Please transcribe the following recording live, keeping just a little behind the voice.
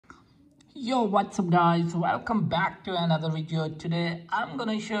Yo, what's up guys, welcome back to another video. Today I'm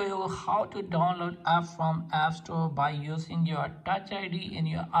gonna show you how to download app from App Store by using your Touch ID in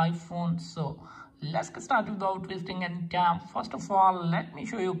your iPhone. So let's get started without wasting any time. First of all, let me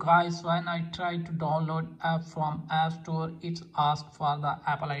show you guys, when I try to download app from App Store, it's asked for the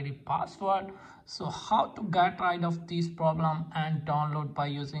Apple ID password. So how to get rid of this problem and download by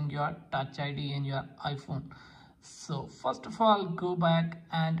using your Touch ID in your iPhone. So first of all, go back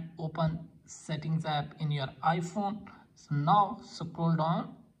and open settings app in your iPhone. So now scroll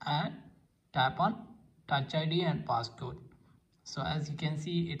down and tap on Touch ID and passcode. So as you can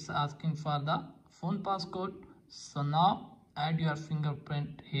see, it's asking for the phone passcode. So now add your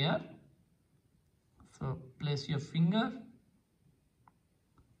fingerprint here. So place your finger.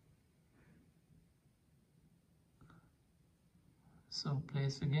 So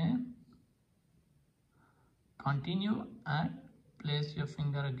place again. Continue and place your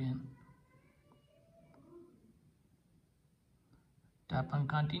finger again. Tap and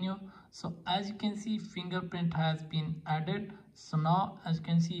continue. So as you can see, fingerprint has been added. So now as you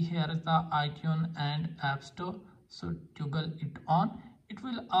can see, here is the iTunes and App Store. So toggle it on. It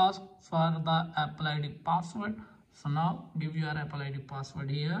will ask for the Apple ID password. So now give your Apple ID password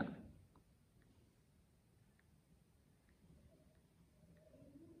here.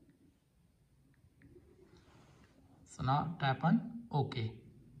 So now tap on OK.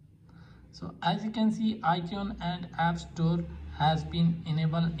 So as you can see, iTunes and App Store has been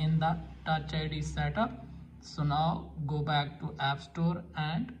enabled in the Touch ID setup. So now go back to App Store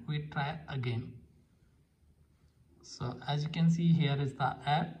and we try again. So as you can see, here is the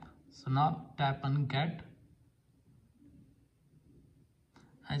app. So now tap on Get.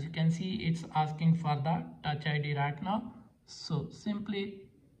 As you can see, it's asking for the Touch ID right now. So simply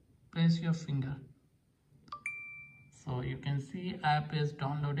place your finger. So you can see app is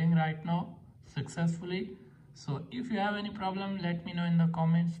downloading right now successfully. So if you have any problem, let me know in the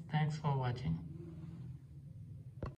comments. Thanks for watching.